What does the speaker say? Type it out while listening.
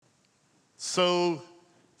So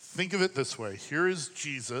think of it this way. Here is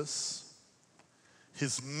Jesus.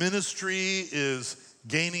 His ministry is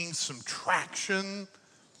gaining some traction.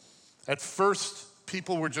 At first,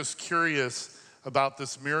 people were just curious about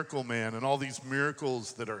this miracle man and all these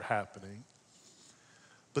miracles that are happening.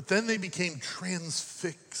 But then they became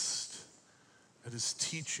transfixed at his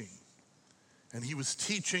teaching. And he was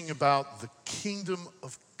teaching about the kingdom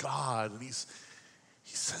of God. And he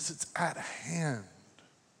says it's at hand.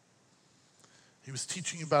 He was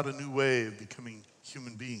teaching about a new way of becoming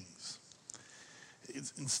human beings.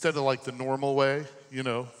 Instead of like the normal way,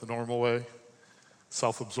 the normal way,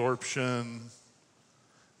 self-absorption.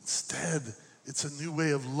 Instead, it's a new way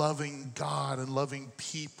of loving God and loving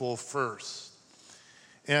people first.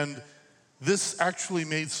 And this actually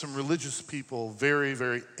made some religious people very,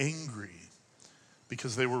 very angry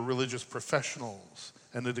because they were religious professionals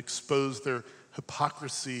and it exposed their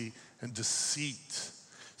hypocrisy and deceit.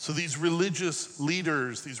 So these religious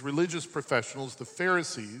leaders, these religious professionals, the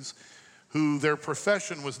Pharisees, who their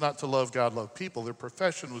profession was not to love God, love people. Their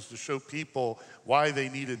profession was to show people why they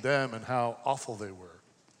needed them and how awful they were.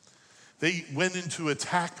 They went into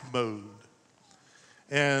attack mode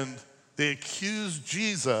and they accused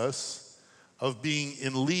Jesus of being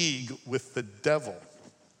in league with the devil.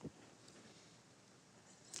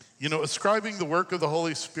 Ascribing the work of the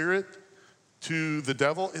Holy Spirit to the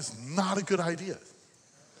devil is not a good idea.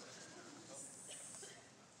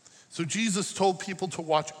 So Jesus told people to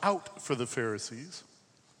watch out for the Pharisees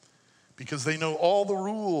because they know all the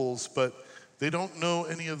rules, but they don't know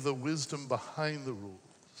any of the wisdom behind the rules.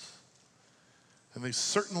 And they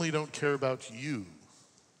certainly don't care about you.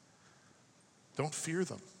 Don't fear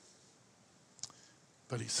them.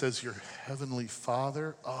 But he says, your heavenly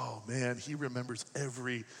Father, oh man, he remembers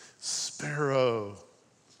every sparrow.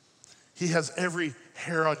 He has every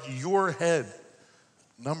hair on your head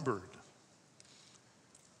numbered.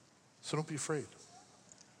 So don't be afraid.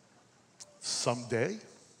 Someday,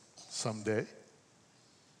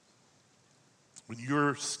 when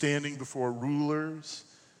you're standing before rulers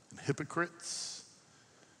and hypocrites,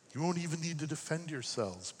 you won't even need to defend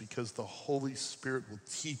yourselves because the Holy Spirit will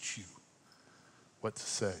teach you what to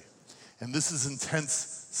say. And this is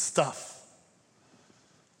intense stuff.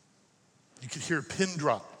 You could hear a pin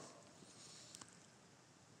drop.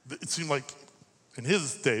 It seemed like in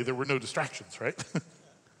his day there were no distractions, right?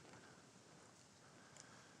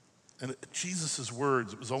 And Jesus'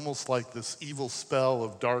 words, it was almost like this evil spell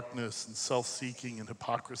of darkness and self-seeking and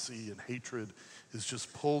hypocrisy and hatred is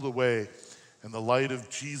just pulled away. And the light of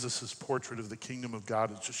Jesus' portrait of the kingdom of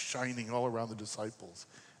God is just shining all around the disciples.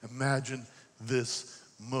 Imagine this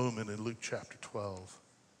moment in Luke chapter 12.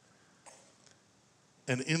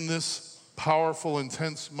 And in this powerful,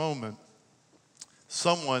 intense moment,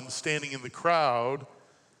 someone standing in the crowd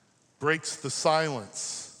breaks the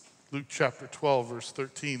silence. Luke chapter 12, verse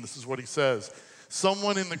 13, this is what he says.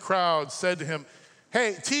 Someone in the crowd said to him,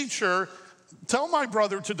 hey, teacher, tell my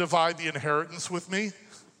brother to divide the inheritance with me.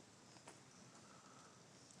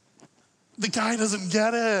 The guy doesn't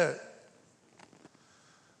get it.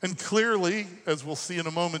 And clearly, as we'll see in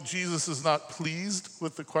a moment, Jesus is not pleased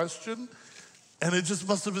with the question. And it just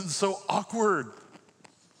must have been so awkward.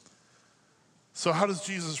 So how does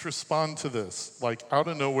Jesus respond to this? Like out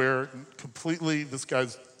of nowhere, completely, this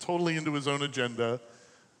guy's totally into his own agenda,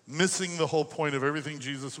 missing the whole point of everything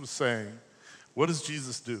Jesus was saying. What does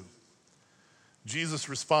Jesus do? Jesus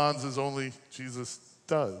responds as only Jesus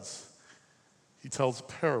does. He tells a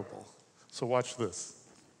parable. So watch this.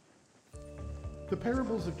 The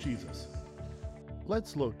parables of Jesus.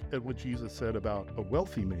 Let's look at what Jesus said about a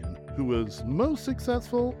wealthy man who was most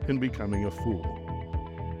successful in becoming a fool.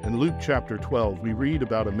 In Luke chapter 12, we read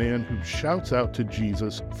about a man who shouts out to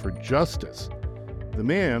Jesus for justice. The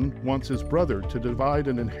man wants his brother to divide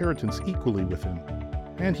an inheritance equally with him,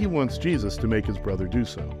 and he wants Jesus to make his brother do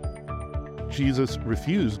so. Jesus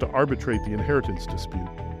refused to arbitrate the inheritance dispute,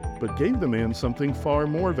 but gave the man something far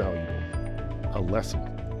more valuable, a lesson.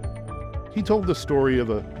 He told the story of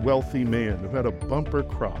a wealthy man who had a bumper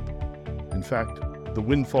crop. In fact, the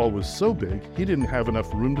windfall was so big, he didn't have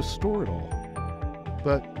enough room to store it all.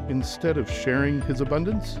 But instead of sharing his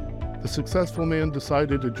abundance, the successful man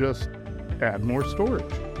decided to just add more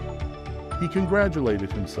storage. He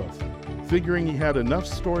congratulated himself, figuring he had enough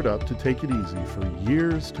stored up to take it easy for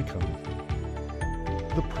years to come.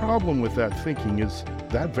 The problem with that thinking is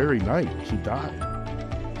that very night he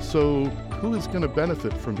died. So who is going to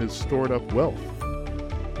benefit from his stored up wealth?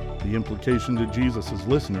 The implication to Jesus'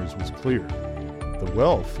 listeners was clear. The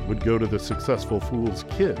wealth would go to the successful fool's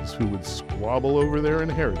kids who would squabble over their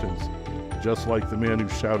inheritance, just like the man who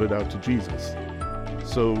shouted out to Jesus.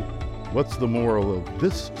 So What's the moral of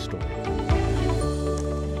this story?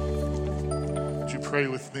 Would you pray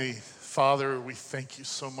with me? Father, we thank you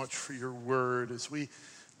so much for your word. As we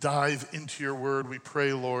dive into your word, we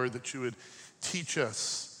pray, Lord, that you would teach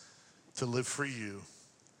us to live for you.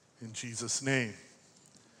 In Jesus' name,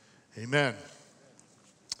 amen.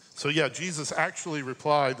 So yeah, Jesus actually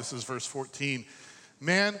replied, this is verse 14,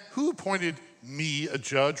 "Man, who appointed me a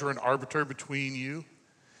judge or an arbiter between you?"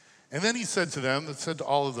 And then he said to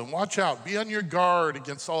all of them, "Watch out, be on your guard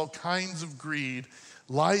against all kinds of greed.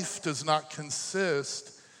 Life does not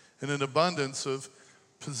consist in an abundance of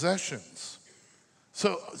possessions."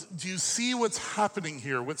 So do you see what's happening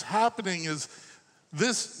here? What's happening is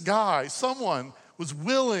this guy, someone, was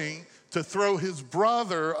willing to throw his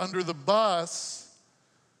brother under the bus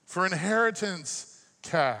for inheritance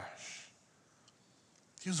cash.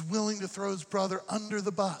 He was willing to throw his brother under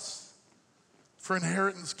the bus for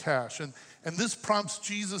inheritance cash. And this prompts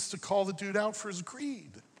Jesus to call the dude out for his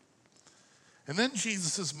greed. And then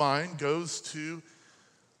Jesus' mind goes to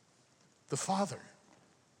the father,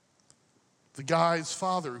 the guy's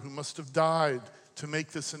father who must have died to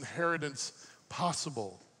make this inheritance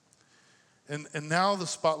possible. And now the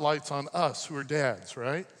spotlight's on us who are dads,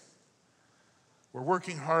 right? We're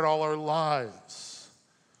working hard all our lives.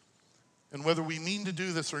 And whether we mean to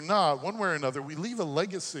do this or not, one way or another, we leave a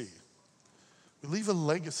legacy. We leave a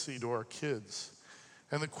legacy to our kids.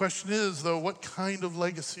 And the question is, though, what kind of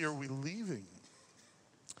legacy are we leaving?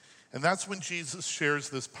 And that's when Jesus shares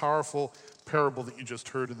this powerful parable that you just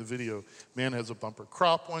heard in the video. Man has a bumper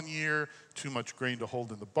crop one year, too much grain to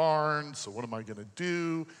hold in the barn, so what am I gonna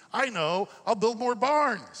do? I know, I'll build more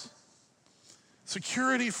barns.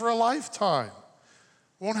 Security for a lifetime.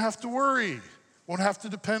 Won't have to worry. Won't have to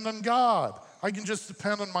depend on God. I can just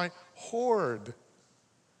depend on my hoard.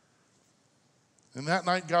 And that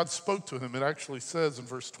night God spoke to him. It actually says in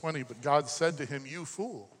verse 20, "But God said to him, 'You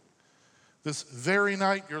fool, this very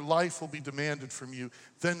night your life will be demanded from you.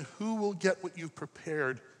 Then who will get what you've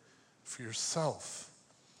prepared for yourself?'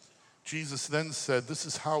 Jesus then said, 'This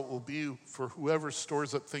is how it will be for whoever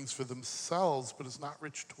stores up things for themselves but is not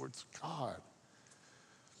rich towards God.'"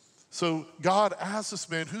 So God asked this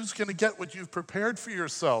man, who's going to get what you've prepared for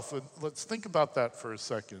yourself? And let's think about that for a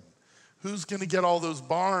second. Who's going to get all those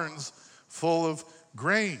barns full of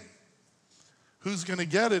grain? Who's going to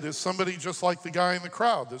get it is somebody just like the guy in the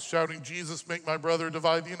crowd that's shouting, "Jesus, make my brother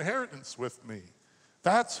divide the inheritance with me."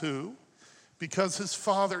 That's who, because his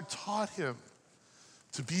father taught him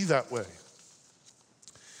to be that way.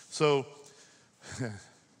 So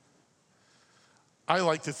I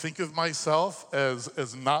like to think of myself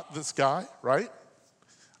as not this guy, right?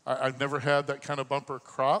 I've never had that kind of bumper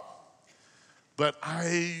crop, but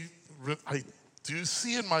I do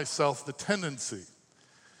see in myself the tendency,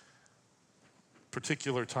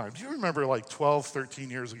 particular time. Do you remember like 12, 13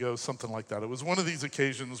 years ago, something like that? It was one of these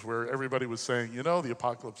occasions where everybody was saying, the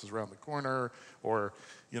apocalypse is around the corner, or,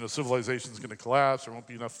 civilization's gonna collapse, there won't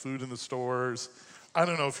be enough food in the stores. I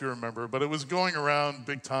don't know if you remember, but it was going around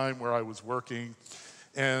big time where I was working.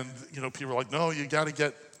 And, people were like, "No, you gotta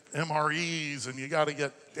get MREs and you gotta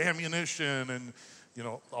get ammunition and,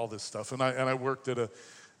 all this stuff." And I worked at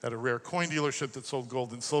a rare coin dealership that sold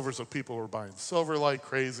gold and silver, so people were buying silver like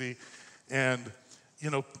crazy. And,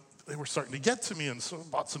 they were starting to get to me, and so I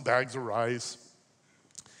bought some bags of rice.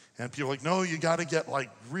 And people were like, "No, you gotta get like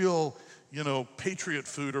real, Patriot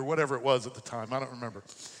food," or whatever it was at the time, I don't remember.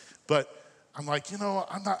 But I'm like, I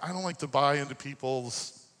don't like to buy into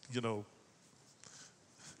people's,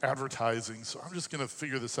 advertising, so I'm just gonna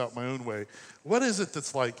figure this out my own way. What is it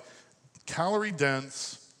that's like calorie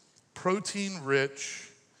dense, protein rich,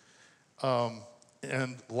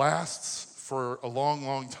 and lasts for a long,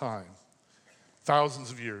 long time? Thousands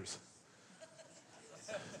of years.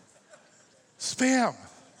 Spam.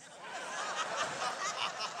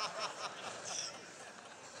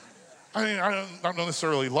 I mean, I don't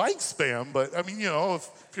necessarily like Spam, but I mean, if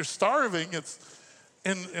you're starving, it's,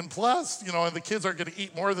 and plus, and the kids aren't gonna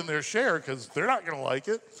eat more than their share because they're not gonna like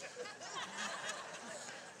it.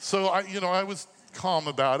 So I was calm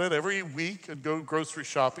about it. Every week I'd go grocery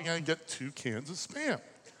shopping and I'd get 2 cans of Spam.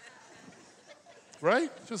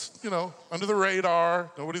 Right? Just, under the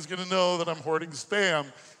radar. Nobody's gonna know that I'm hoarding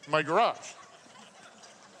Spam in my garage.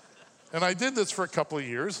 And I did this for a couple of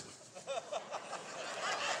years.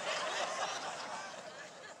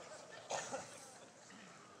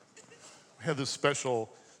 We had this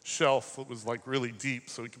special shelf that was like really deep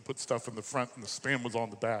so we could put stuff in the front and the Spam was on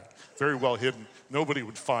the back. Very well hidden. Nobody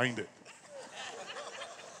would find it.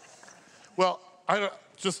 Well,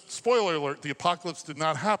 just spoiler alert, the apocalypse did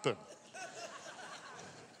not happen.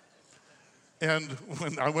 And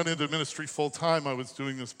when I went into ministry full-time, I was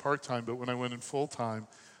doing this part-time, but when I went in full-time,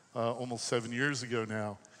 almost 7 years ago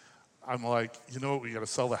now, I'm like, you know what, we got to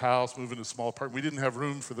sell the house, move into a small apartment. We didn't have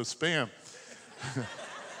room for the Spam.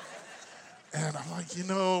 And I'm like, you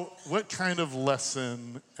know, what kind of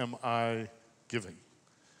lesson am I giving?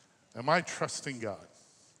 Am I trusting God?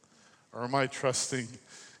 Or am I trusting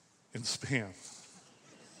in Spam?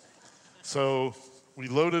 So we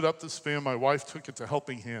loaded up the Spam. My wife took it to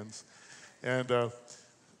Helping Hands. And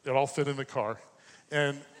it all fit in the car.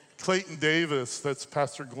 And Clayton Davis, that's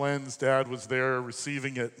Pastor Glenn's dad, was there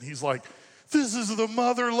receiving it. And he's like, this is the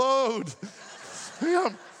mother load. Yeah.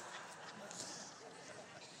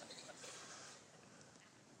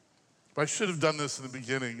 I should have done this in the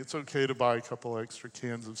beginning. It's okay to buy a couple extra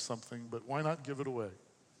cans of something, but why not give it away?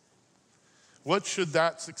 What should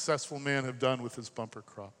that successful man have done with his bumper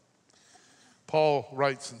crop? Paul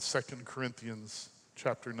writes in 2 Corinthians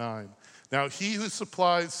chapter 9, now he who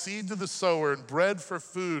supplies seed to the sower and bread for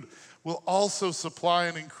food will also supply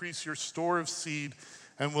and increase your store of seed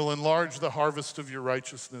and will enlarge the harvest of your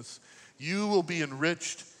righteousness. You will be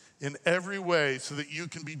enriched in every way so that you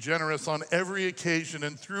can be generous on every occasion,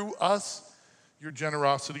 and through us, your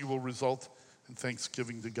generosity will result in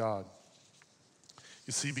thanksgiving to God.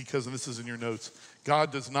 You see, because, and this is in your notes,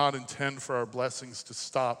 God does not intend for our blessings to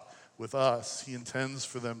stop with us. He intends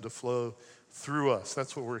for them to flow through us.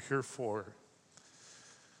 That's what we're here for.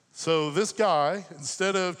 So this guy,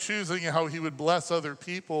 instead of choosing how he would bless other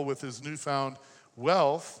people with his newfound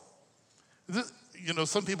wealth,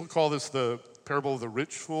 some people call this the parable of the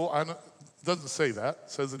rich fool. It doesn't say that.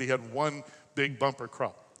 It says that he had one big bumper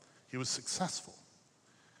crop. He was successful.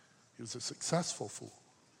 He was a successful fool.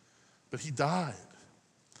 But he died.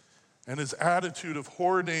 And his attitude of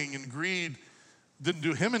hoarding and greed didn't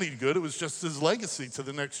do him any good. It was just his legacy to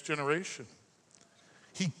the next generation.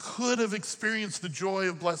 He could have experienced the joy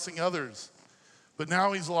of blessing others, but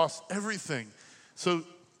now he's lost everything. So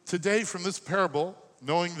today from this parable,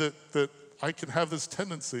 knowing that I can have this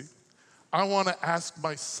tendency, I want to ask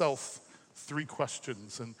myself 3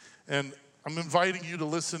 questions. And I'm inviting you to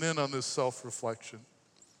listen in on this self-reflection.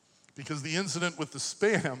 Because the incident with the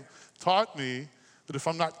Spam taught me that if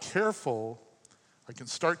I'm not careful, I can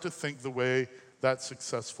start to think the way that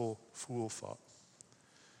successful fool thought.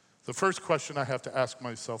 The first question I have to ask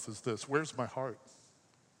myself is this: where's my heart?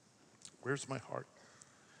 Where's my heart?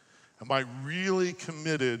 Am I really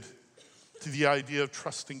committed to the idea of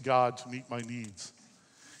trusting God to meet my needs?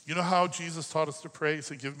 You know how Jesus taught us to pray? He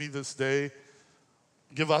said,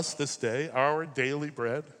 give us this day our daily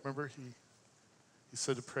bread. Remember, he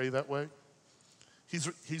said to pray that way.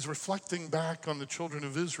 He's reflecting back on the children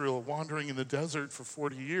of Israel wandering in the desert for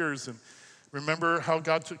 40 years. And remember how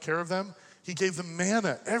God took care of them? He gave them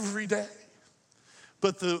manna every day.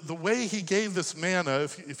 But the way he gave this manna,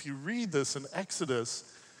 if you read this in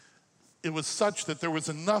Exodus, it was such that there was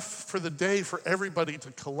enough for the day for everybody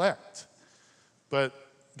to collect. But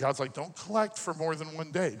God's like, don't collect for more than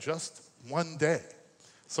one day, just one day.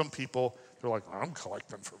 Some people, they're like, I'm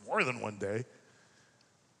collecting for more than one day.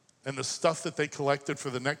 And the stuff that they collected for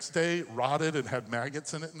the next day rotted and had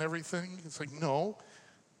maggots in it and everything. It's like, no,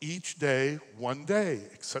 each day, one day,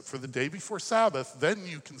 except for the day before Sabbath, then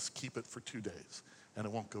you can keep it for 2 days and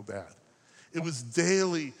it won't go bad. It was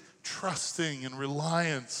daily trusting and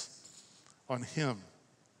reliance on him.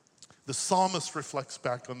 The psalmist reflects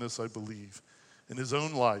back on this, I believe, in his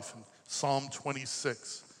own life in Psalm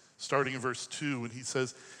 26, starting in verse 2, and he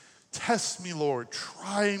says, test me, Lord,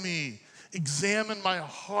 try me, examine my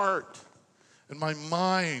heart and my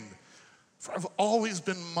mind, for I've always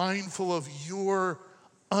been mindful of your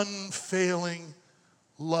unfailing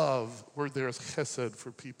love. Word there is chesed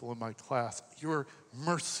for people in my class. Your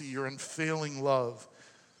mercy, your unfailing love.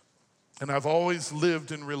 And I've always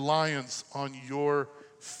lived in reliance on your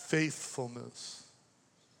faithfulness.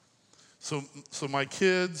 So my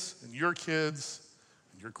kids and your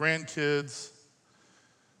grandkids,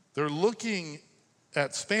 they're looking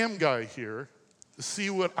at Spam Guy here to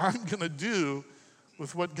see what I'm going to do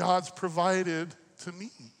with what God's provided to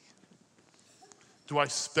me. Do I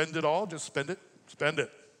spend it all? Just spend it? Spend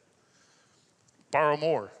it. Borrow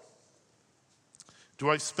more. Do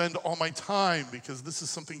I spend all my time because this is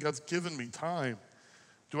something God's given me, time?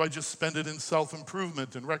 Do I just spend it in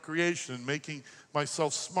self-improvement and recreation and making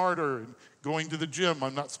myself smarter and going to the gym?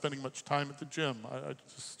 I'm not spending much time at the gym,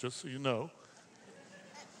 just so you know.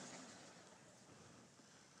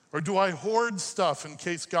 Or do I hoard stuff in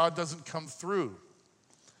case God doesn't come through?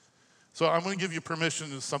 So I'm going to give you permission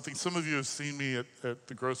to something. Some of you have seen me at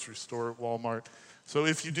the grocery store at Walmart. So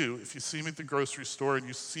if you see me at the grocery store and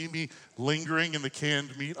you see me lingering in the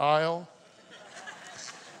canned meat aisle,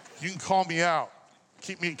 You can call me out.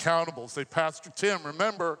 Keep me accountable. Say, Pastor Tim,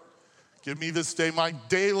 remember, give me this day my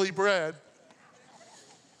daily bread.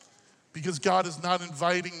 Because God is not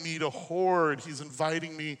inviting me to hoard. He's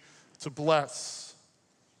inviting me to bless.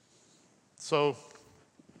 So,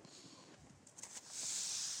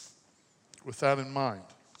 with that in mind,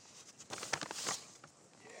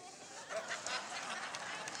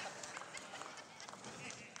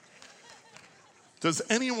 does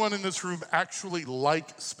anyone in this room actually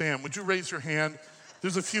like Spam? Would you raise your hand?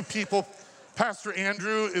 There's a few people. Pastor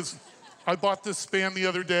Andrew I bought this Spam the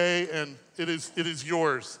other day and it is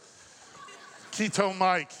yours. Keto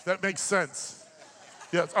Mike, that makes sense.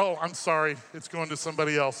 Yes, oh, I'm sorry, it's going to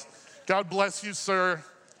somebody else. God bless you, sir.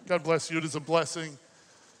 God bless you. It is a blessing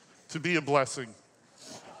to be a blessing.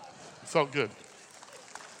 It felt good.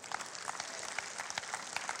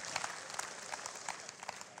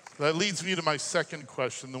 That leads me to my second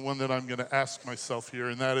question, the one that I'm going to ask myself here,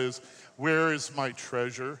 and that is, where is my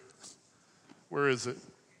treasure? Where is it?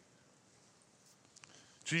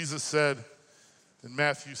 Jesus said in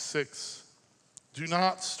Matthew 6, do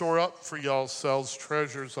not store up for yourselves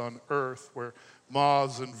treasures on earth where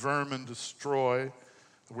moths and vermin destroy,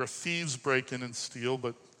 where thieves break in and steal,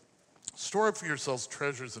 but store up for yourselves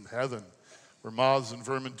treasures in heaven where moths and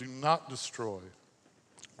vermin do not destroy,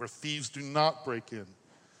 where thieves do not break in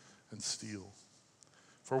and steal.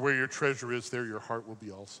 For where your treasure is, there your heart will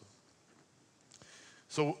be also.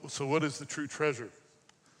 So what is the true treasure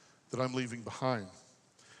that I'm leaving behind?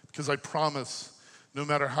 Because I promise, no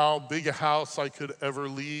matter how big a house I could ever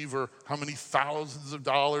leave or how many thousands of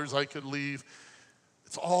dollars I could leave,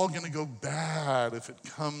 it's all going to go bad if it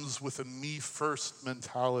comes with a me first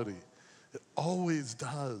mentality. It always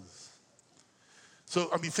does. So,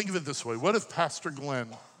 think of it this way. What if Pastor Glenn,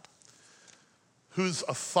 who's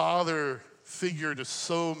a father figure to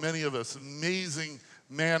so many of us, amazing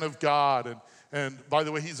man of God, and by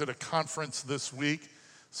the way, he's at a conference this week,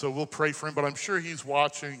 so we'll pray for him, but I'm sure he's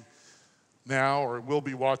watching now or will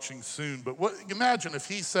be watching soon. But imagine if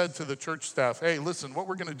he said to the church staff, hey, listen, what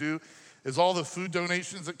we're going to do is all the food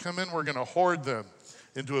donations that come in, we're going to hoard them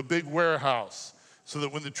into a big warehouse so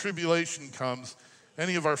that when the tribulation comes,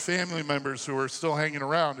 any of our family members who are still hanging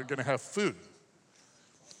around are going to have food.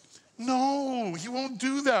 No, he won't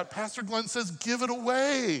do that. Pastor Glenn says, give it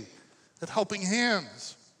away at Helping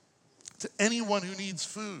Hands to anyone who needs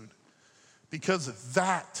food, because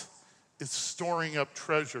that is storing up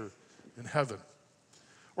treasure in heaven.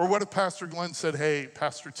 Or what if Pastor Glenn said, hey,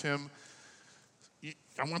 Pastor Tim,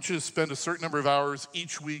 I want you to spend a certain number of hours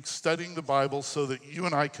each week studying the Bible so that you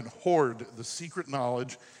and I can hoard the secret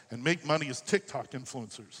knowledge and make money as TikTok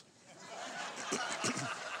influencers.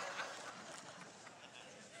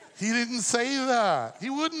 He didn't say that.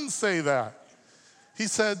 He wouldn't say that. He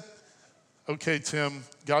said, okay, Tim,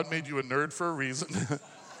 God made you a nerd for a reason.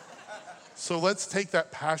 So let's take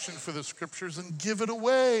that passion for the scriptures and give it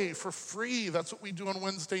away for free. That's what we do on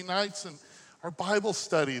Wednesday nights in our Bible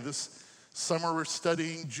study. This summer we're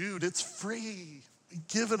studying Jude. It's free. We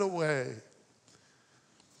give it away.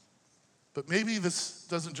 But maybe this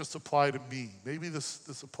doesn't just apply to me. Maybe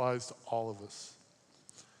this applies to all of us.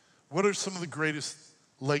 What are some of the greatest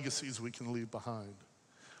legacies we can leave behind?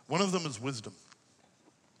 One of them is wisdom.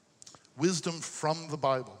 Wisdom from the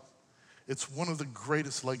Bible. It's one of the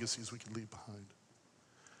greatest legacies we can leave behind.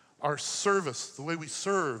 Our service, the way we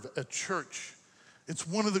serve at church, it's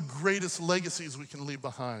one of the greatest legacies we can leave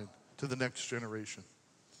behind to the next generation.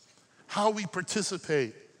 How we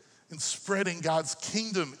participate in spreading God's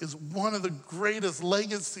kingdom is one of the greatest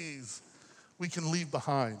legacies we can leave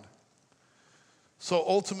behind. So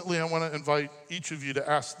ultimately, I want to invite each of you to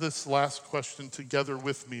ask this last question together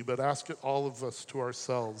with me, but ask it all of us to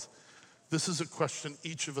ourselves. This is a question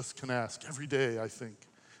each of us can ask every day, I think,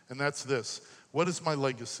 and that's this. What is my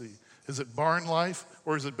legacy? Is it barn life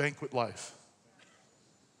or is it banquet life?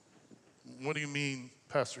 What do you mean,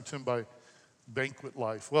 Pastor Tim, by banquet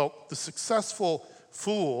life? Well, the successful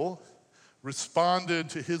fool responded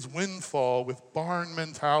to his windfall with barn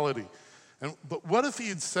mentality. But what if he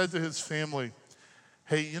had said to his family,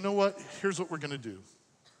 hey, you know what? Here's what we're going to do.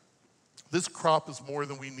 This crop is more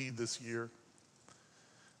than we need this year.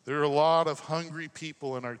 There are a lot of hungry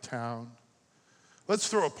people in our town. Let's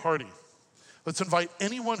throw a party. Let's invite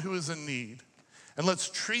anyone who is in need, and let's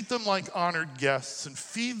treat them like honored guests and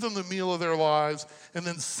feed them the meal of their lives, and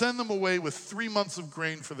then send them away with 3 months of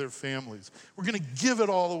grain for their families. We're going to give it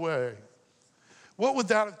all away. What would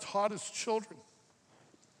that have taught his children?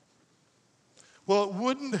 Well, it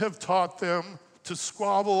wouldn't have taught them to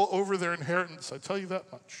squabble over their inheritance, I tell you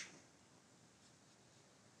that much.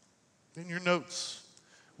 In your notes,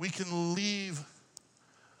 we can leave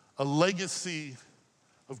a legacy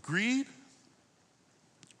of greed,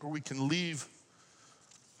 or we can leave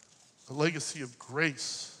a legacy of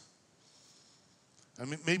grace. I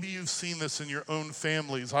mean, maybe you've seen this in your own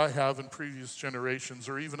families. I have in previous generations,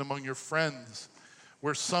 or even among your friends,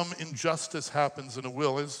 where some injustice happens in a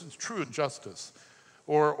will. It's true injustice.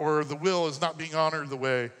 Or the will is not being honored the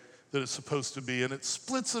way that it's supposed to be, and it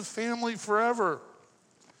splits a family forever.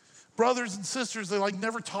 Brothers and sisters, they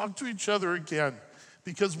never talk to each other again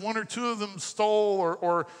because one or two of them stole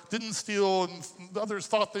or didn't steal and others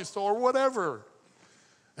thought they stole or whatever.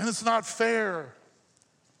 And it's not fair.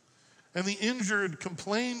 And the injured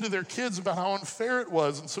complain to their kids about how unfair it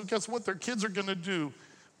was. And so guess what their kids are going to do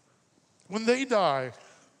when they die?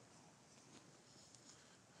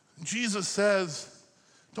 Jesus says,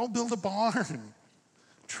 don't build a barn.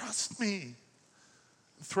 Trust me.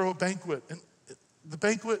 Throw a banquet. And the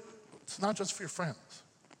banquet, it's not just for your friends.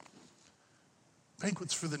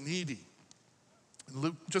 Banquet's for the needy. In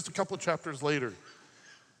Luke, just a couple of chapters later,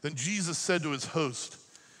 then Jesus said to his host,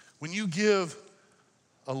 when you give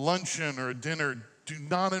a luncheon or a dinner, do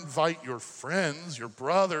not invite your friends, your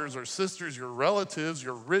brothers or sisters, your relatives,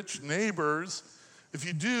 your rich neighbors. If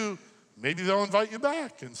you do, maybe they'll invite you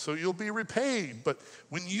back, and so you'll be repaid. But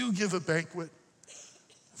when you give a banquet,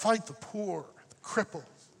 invite the poor, the crippled,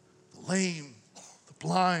 the lame, the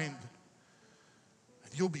blind,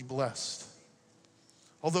 and you'll be blessed.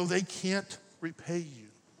 Although they can't repay you,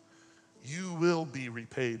 you will be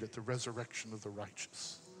repaid at the resurrection of the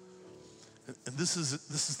righteous. And this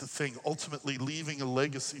is the thing. Ultimately, leaving a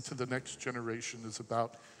legacy to the next generation is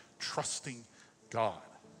about trusting God.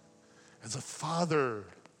 As a father,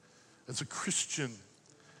 as a Christian,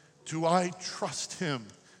 do I trust him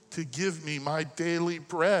to give me my daily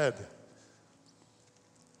bread?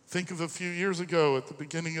 Think of a few years ago at the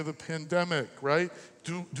beginning of the pandemic, right?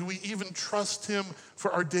 Do we even trust him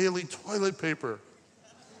for our daily toilet paper?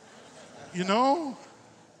 You know?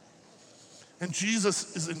 And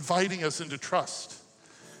Jesus is inviting us into trust.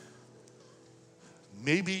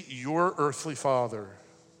 Maybe your earthly father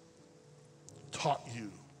taught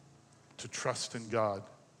you to trust in God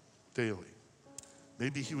daily.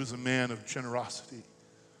 Maybe he was a man of generosity,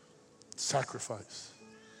 sacrifice.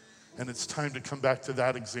 And it's time to come back to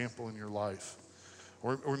that example in your life.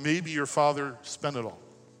 Or maybe your father spent it all.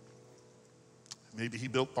 Maybe he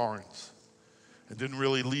built barns and didn't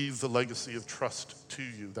really leave the legacy of trust to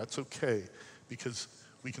you. That's okay, because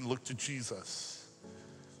we can look to Jesus.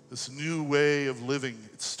 This new way of living,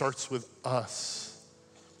 it starts with us.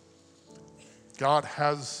 God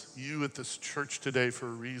has you at this church today for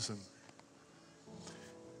a reason.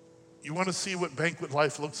 You want to see what banquet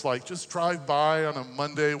life looks like? Just drive by on a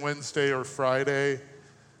Monday, Wednesday, or Friday.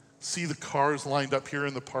 See the cars lined up here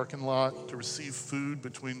in the parking lot to receive food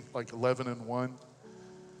between 11 and 1.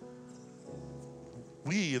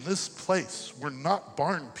 We, in this place, we're not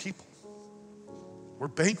barn people. We're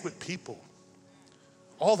banquet people.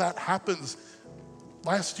 All that happens.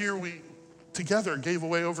 Last year, we together gave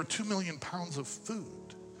away over 2 million pounds of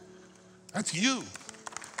food. That's you.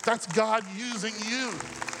 That's God using you.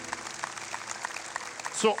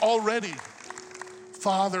 So already,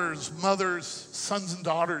 fathers, mothers, sons and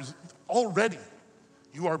daughters, already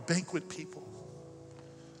you are banquet people.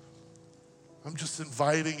 I'm just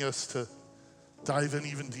inviting us to dive in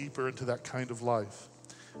even deeper into that kind of life.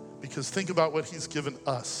 Because think about what he's given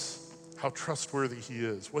us, how trustworthy he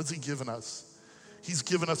is. What has he given us? He's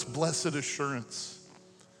given us blessed assurance.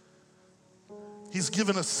 He's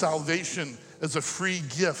given us salvation as a free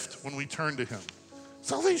gift when we turn to him.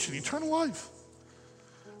 Salvation, eternal life.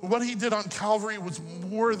 What he did on Calvary was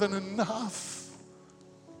more than enough.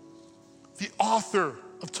 The author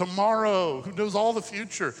of tomorrow, who knows all the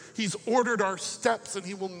future, he's ordered our steps and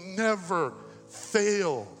he will never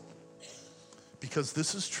fail. Because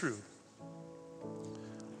this is true.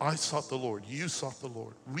 I sought the Lord, you sought the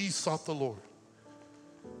Lord, we sought the Lord.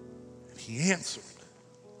 And he answered.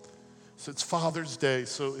 So it's Father's Day,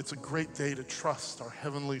 so it's a great day to trust our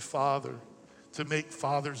Heavenly Father, to make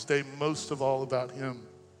Father's Day most of all about him.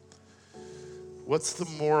 What's the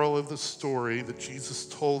moral of the story that Jesus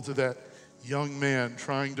told to that young man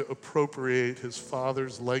trying to appropriate his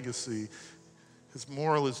father's legacy? His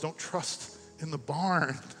moral is don't trust in the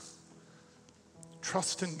barn.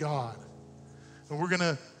 Trust in God. And we're going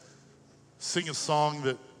to sing a song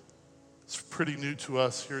that is pretty new to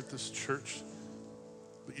us here at this church,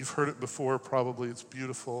 but you've heard it before probably. It's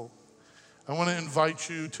beautiful. I want to invite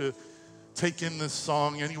you to take in this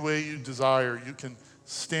song any way you desire. You can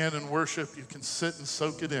stand and worship. You can sit and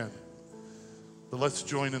soak it in. But let's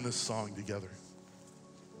join in this song together.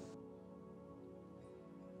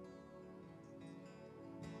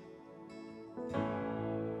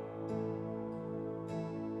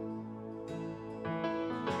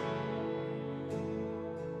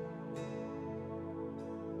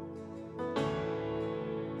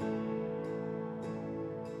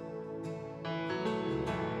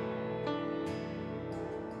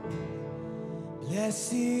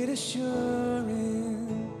 Blessed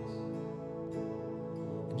assurance,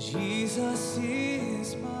 Jesus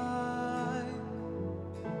is mine.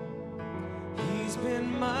 He's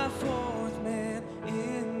been my fourth man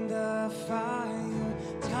in the fire,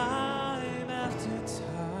 time after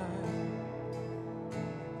time.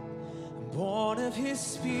 I'm born of His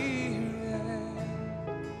Spirit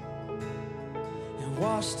and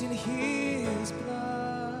washed in His blood.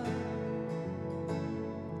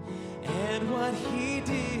 And what He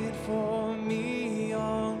did for me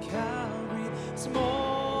on Calvary is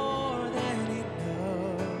more than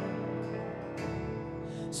enough.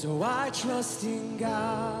 So I trust in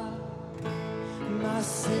God, my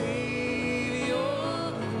Savior,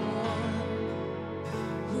 the one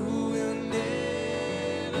who will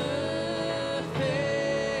never fail.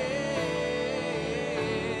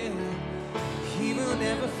 He will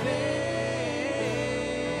never fail.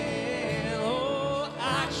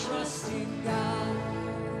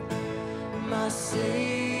 My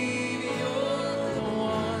Savior, the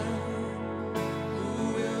one who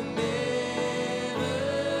will never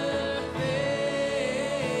fail.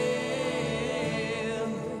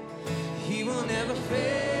 He will never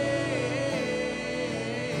fail.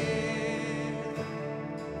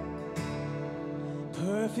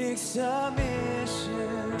 Perfect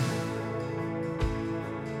submission,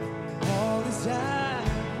 all is at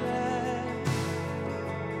rest.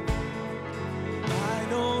 I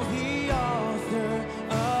know the author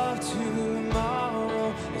of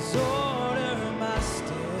tomorrow has ordered my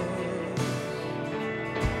steps.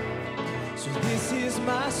 So this is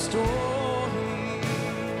my story,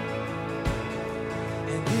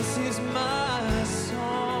 and this is my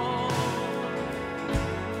song,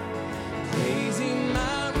 praising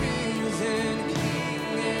my risen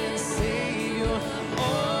King and Savior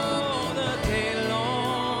all the day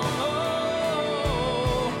long.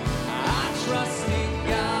 Oh, I trust in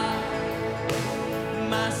God,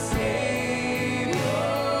 my Savior,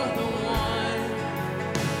 the one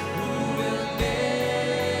who will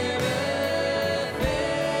never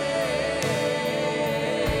fail.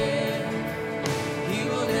 He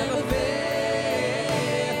will never fail.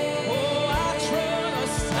 Oh, I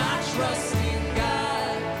trust in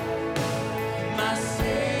God, my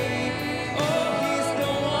Savior. Oh, He's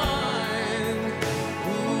the one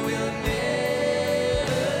who will never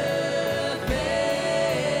fail.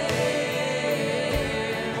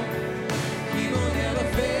 He will never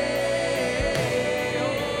fail.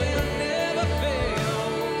 He'll never fail.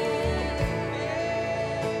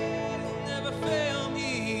 He'll never fail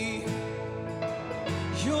me.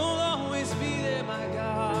 You'll always be there, my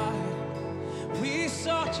God. We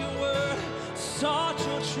sought your word, sought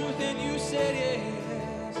your truth, and you said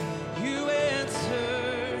yes. You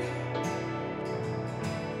answered.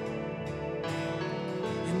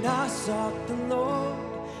 And I sought the Lord,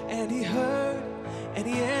 and He heard, and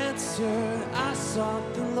He answered. I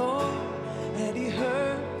sought the Lord, and He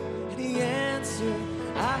heard, and He answered.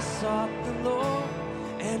 I sought the Lord,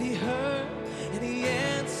 and He heard, and He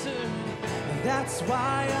answered. That's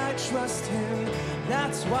why I trust Him.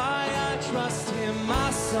 That's why I trust Him.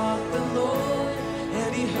 I sought the Lord,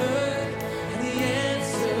 and He heard, and He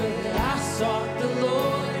answered. I sought the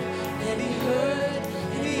Lord, and He heard,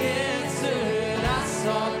 and He answered. I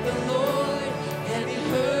sought the Lord, and He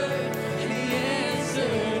heard, and He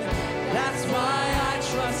answered. That's why I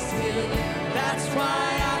trust Him. That's why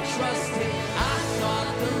I trust Him. I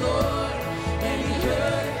sought the Lord, and He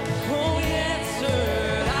heard, oh, He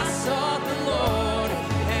answered. I sought the Lord,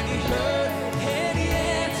 and He heard, and He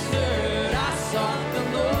answered. I sought the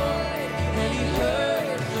Lord, and He heard,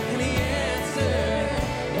 and He answered.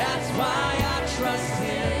 That's why I trust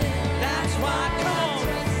Him. That's why, come on.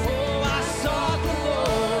 Oh, I sought the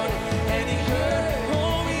Lord, and He heard,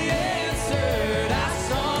 oh, He answered. I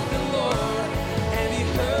sought the Lord, and He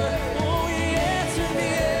heard, oh, He answered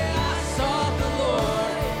me. I sought the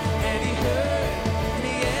Lord, and He heard, and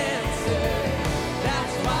He answered.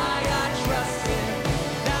 That's why I trust Him.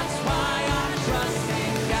 That's why I trust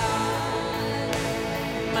in God,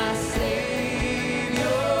 my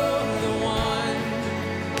Savior, the one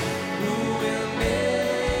who will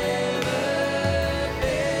never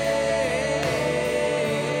fail.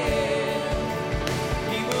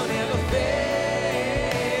 He will never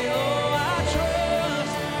fail. Oh, I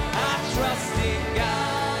trust in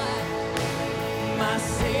God, my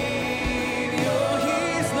Savior.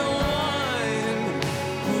 He's the one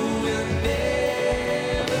who will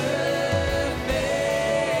never fail.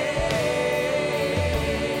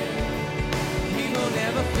 He will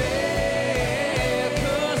never fail,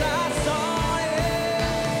 'cause I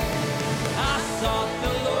sought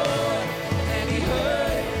the Lord, and He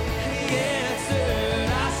heard, and He answered.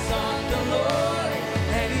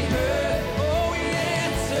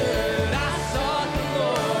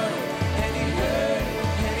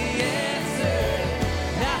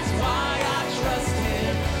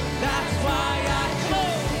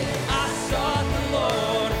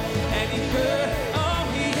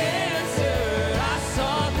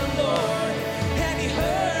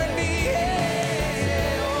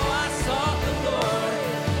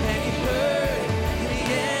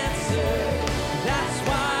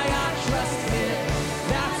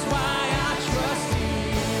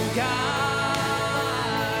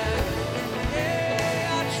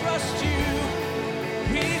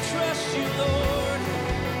 sought you, Lord.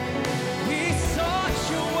 We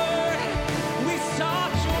sought your word. We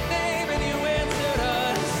sought your name and you answered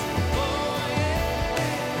us. Oh, yeah.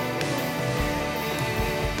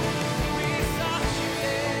 We sought you,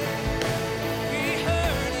 yeah. We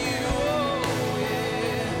heard you, oh,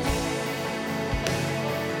 yeah.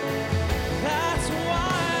 That's why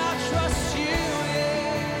I trust you,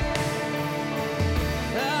 yeah.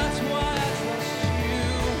 That's why I trust you.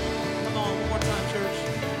 Come on, one more time, church.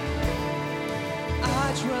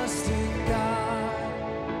 I trust in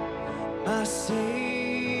God, my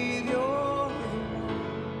Savior,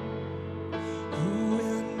 who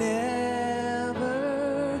will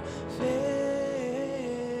never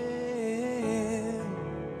fail.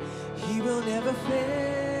 He will never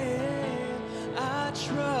fail. I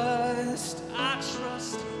trust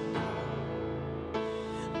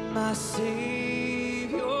my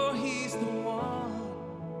Savior. He's the one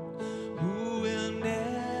who will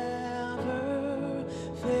never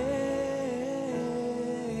fail.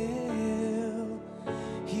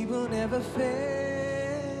 He will never fail.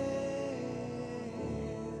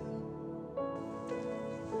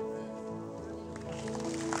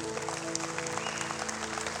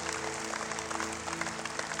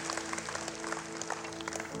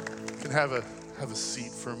 You can have a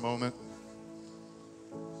seat for a moment.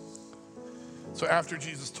 So after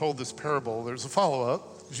Jesus told this parable, there's a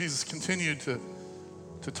follow-up. Jesus continued to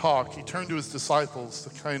talk. He turned to his disciples to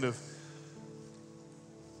kind of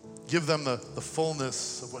give them the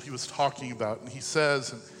fullness of what he was talking about. And he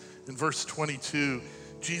says in verse 22,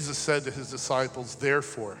 Jesus said to his disciples,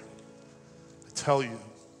 "Therefore, I tell you,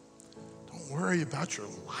 don't worry about your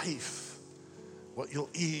life, what you'll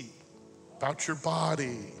eat, about your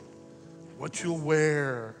body, what you'll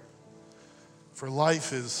wear. For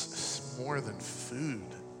life is more than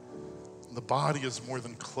food, and the body is more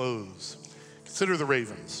than clothes. Consider the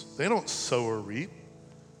ravens. They don't sow or reap.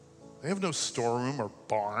 They have no storeroom or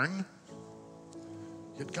barn,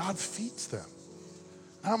 yet God feeds them.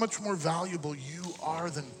 How much more valuable you are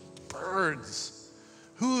than birds.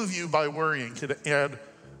 Who of you, by worrying, could add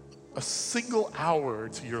a single hour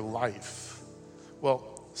to your life?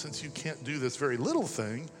 Well, since you can't do this very little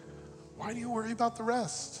thing, why do you worry about the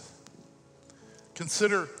rest?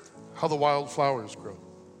 Consider how the wildflowers grow.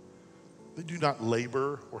 They do not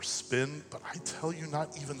labor or spin, but I tell you,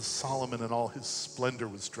 not even Solomon in all his splendor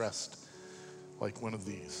was dressed like one of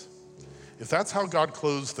these. If that's how God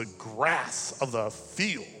clothes the grass of the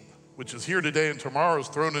field, which is here today and tomorrow is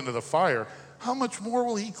thrown into the fire, how much more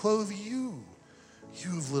will he clothe you,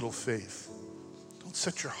 you of little faith? Don't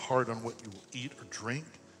set your heart on what you will eat or drink.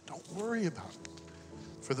 Don't worry about it.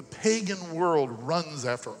 For the pagan world runs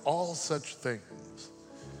after all such things.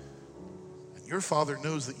 And your Father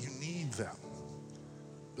knows that you need them.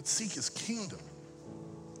 But seek his kingdom.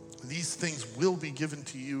 And these things will be given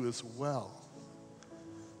to you as well.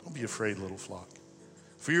 Don't be afraid, little flock.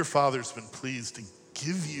 For your Father's been pleased to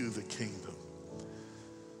give you the kingdom.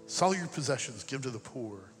 Sell your possessions, give to the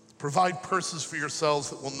poor. Provide purses for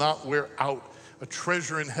yourselves that will not wear out, a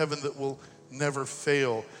treasure in heaven that will never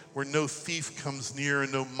fail, where no thief comes near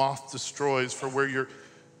and no moth destroys. For where your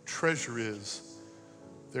treasure is,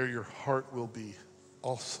 there your heart will be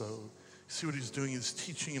also. See what he's doing? He's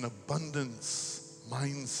teaching an abundance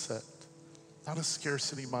mindset, not a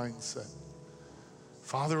scarcity mindset.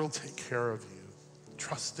 Father will take care of you.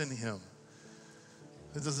 Trust in him.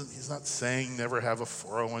 He's not saying never have a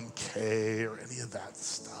 401k or any of that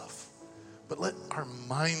stuff. But let our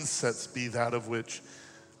mindsets be that of which,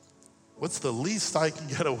 what's the least I can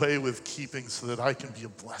get away with keeping so that I can be a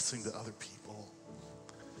blessing to other people?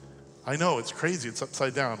 I know, it's crazy, it's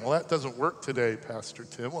upside down. Well, that doesn't work today, Pastor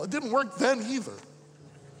Tim. Well, it didn't work then either.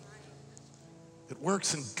 It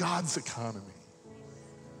works in God's economy.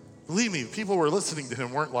 Believe me, people who were listening to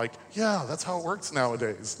him weren't like, yeah, that's how it works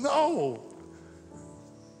nowadays. No.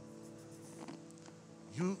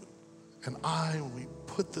 You and I, when we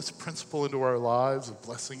put this principle into our lives of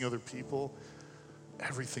blessing other people,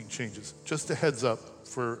 everything changes. Just a heads up,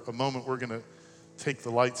 for a moment, we're going to take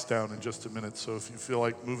the lights down in just a minute. So if you feel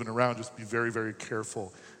like moving around, just be very, very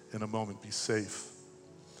careful in a moment. Be safe.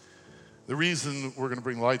 The reason we're going to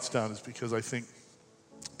bring lights down is because I think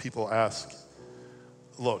people ask,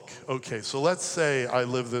 look, okay, so let's say I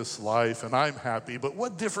live this life and I'm happy, but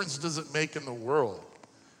what difference does it make in the world?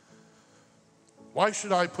 Why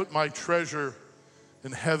should I put my treasure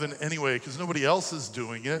in heaven anyway? Because nobody else is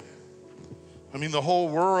doing it. I mean, the whole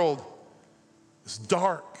world is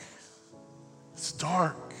dark. It's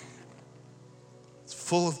dark. It's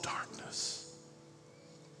full of darkness.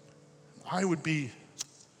 I would be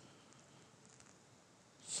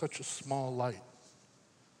such a small light.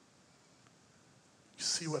 You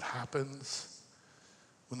see what happens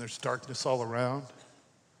when there's darkness all around?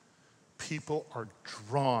 People are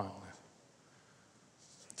drawn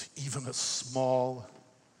to even a small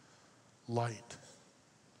light.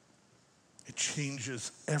 It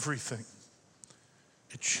changes everything.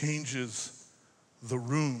 It changes the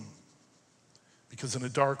room. Because in a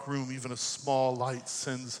dark room, even a small light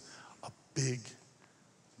sends a big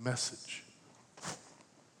message.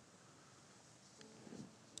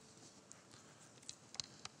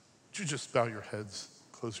 Would you just bow your heads,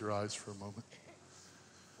 close your eyes for a moment?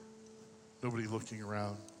 Nobody looking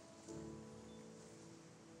around.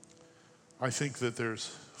 I think that there's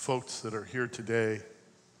folks that are here today.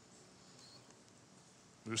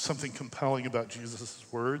 There's something compelling about Jesus'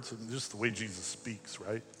 words and just the way Jesus speaks,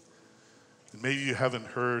 right? And maybe you haven't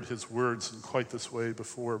heard his words in quite this way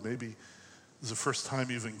before. Maybe this is the first time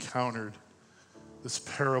you've encountered this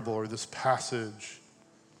parable or this passage.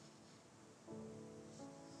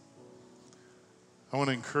 I want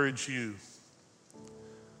to encourage you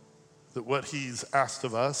that what he's asked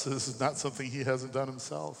of us is not something he hasn't done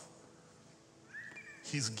himself.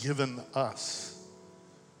 He's given us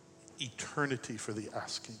eternity for the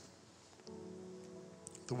asking.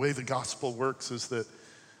 The way the gospel works is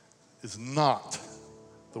not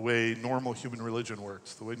the way normal human religion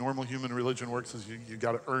works. The way normal human religion works is you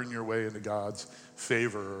got to earn your way into God's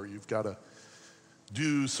favor, or you've got to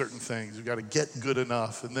do certain things. You've got to get good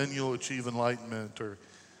enough, and then you'll achieve enlightenment, or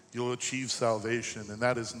you'll achieve salvation. And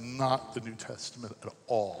that is not the New Testament at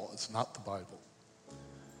all. It's not the Bible.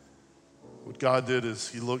 What God did is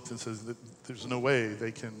he looked and says that there's no way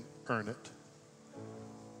they can earn it.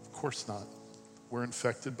 Of course not. We're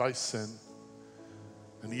infected by sin,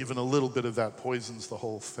 and even a little bit of that poisons the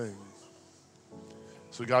whole thing.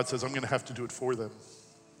 So God says, I'm going to have to do it for them.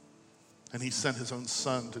 And he sent his own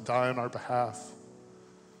son to die on our behalf,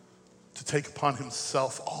 to take upon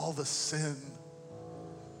himself all the sin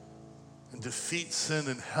and defeat sin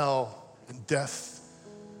and hell and death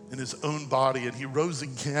in his own body. And he rose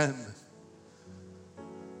again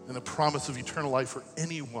in a promise of eternal life for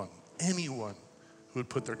anyone who would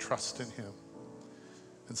put their trust in him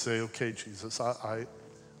and say, okay, Jesus, I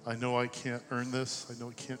know I can't earn this. I know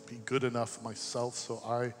I can't be good enough myself, so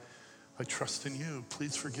I trust in you.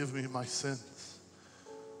 Please forgive me my sins.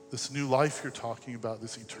 This new life you're talking about,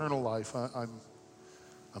 this eternal life, I'm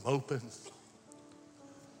open.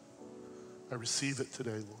 I receive it today,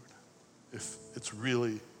 Lord, if it's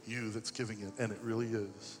really you that's giving it, and it really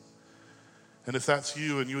is. And if that's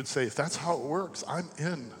you and you would say, if that's how it works, I'm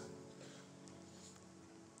in.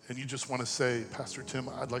 And you just want to say, Pastor Tim,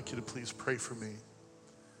 I'd like you to please pray for me.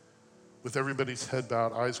 With everybody's head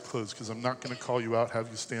bowed, eyes closed, because I'm not going to call you out, have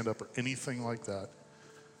you stand up, or anything like that.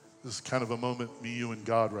 This is kind of a moment, me, you, and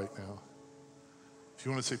God right now. If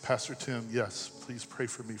you want to say, Pastor Tim, yes, please pray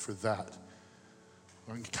for me for that.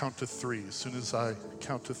 I'm going to count to 3. As soon as I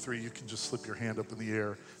count to 3, you can just slip your hand up in the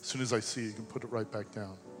air. As soon as I see you can put it right back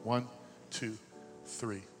down. 1, 2,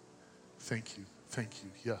 3. Thank you. Thank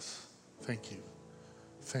you. Yes. Thank you.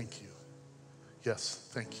 Thank you. Yes.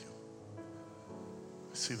 Thank you.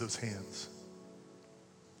 I see those hands.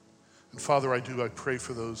 And Father, I pray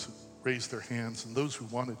for those who raised their hands and those who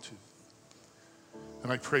wanted to.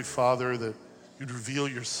 And I pray, Father, that you'd reveal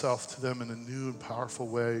yourself to them in a new and powerful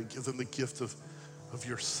way. Give them the gift of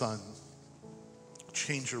your Son.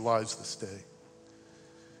 Change your lives this day.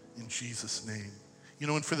 In Jesus' name. You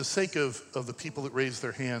know, and for the sake of the people that raised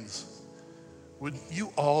their hands, would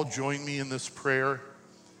you all join me in this prayer?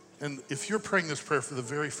 And if you're praying this prayer for the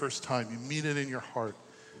very first time, you mean it in your heart,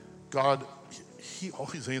 God, he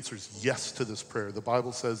always answers yes to this prayer. The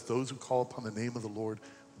Bible says those who call upon the name of the Lord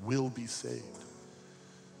will be saved.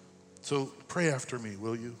 So pray after me,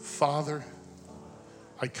 will you? Father,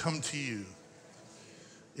 I come to you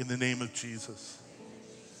in the name of Jesus.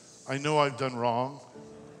 I know I've done wrong.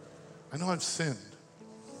 I know I've sinned.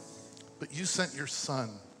 But you sent your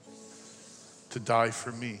Son to die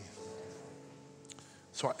for me.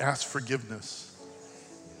 So I ask forgiveness,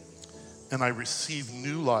 and I receive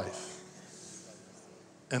new life,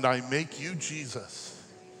 and I make you, Jesus,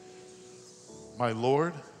 my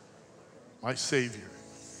Lord, my Savior,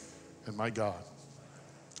 and my God.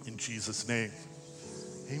 In Jesus' name,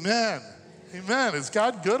 amen. Amen. Is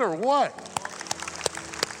God good or what?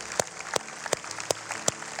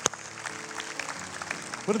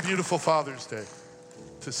 What a beautiful Father's Day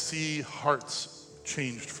to see hearts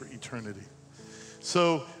changed for eternity.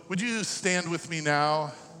 So would you stand with me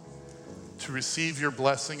now to receive your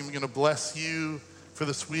blessing? I'm going to bless you for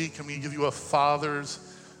this week. I'm going to give you a father's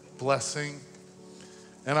blessing.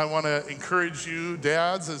 And I want to encourage you,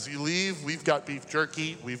 dads, as you leave, we've got beef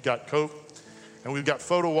jerky, we've got Coke, And we've got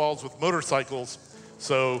photo walls with motorcycles.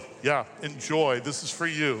 So yeah, enjoy. This is for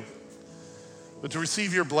you. But to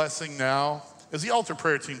receive your blessing now, as the altar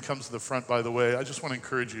prayer team comes to the front, by the way, I just want to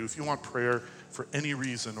encourage you, if you want prayer for any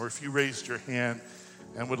reason, or if you raised your hand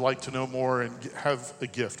and would like to know more and have a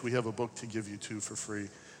gift, we have a book to give you too for free.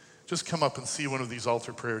 Just come up and see one of these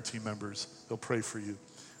altar prayer team members. They'll pray for you.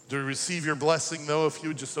 To receive your blessing, though, if you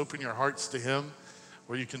would just open your hearts to him,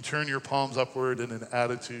 or you can turn your palms upward in an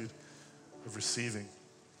attitude of receiving.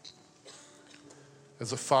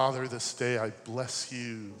 As a father this day, I bless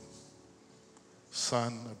you,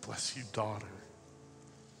 son, I bless you, daughter,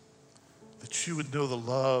 that you would know the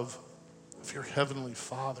love of your heavenly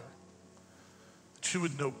Father, that you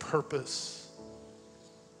would know purpose,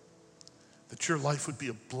 that your life would be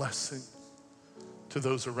a blessing to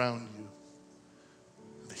those around you,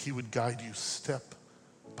 that he would guide you step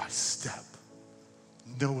by step,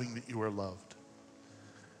 knowing that you are loved.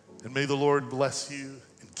 And may the Lord bless you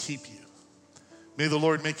and keep you. May the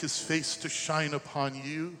Lord make his face to shine upon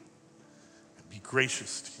you and be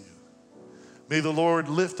gracious to you. May the Lord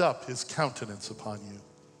lift up his countenance upon you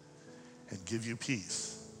and give you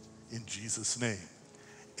peace in Jesus' name.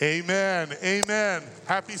 Amen, amen.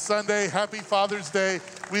 Happy Sunday, happy Father's Day.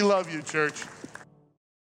 We love you, church.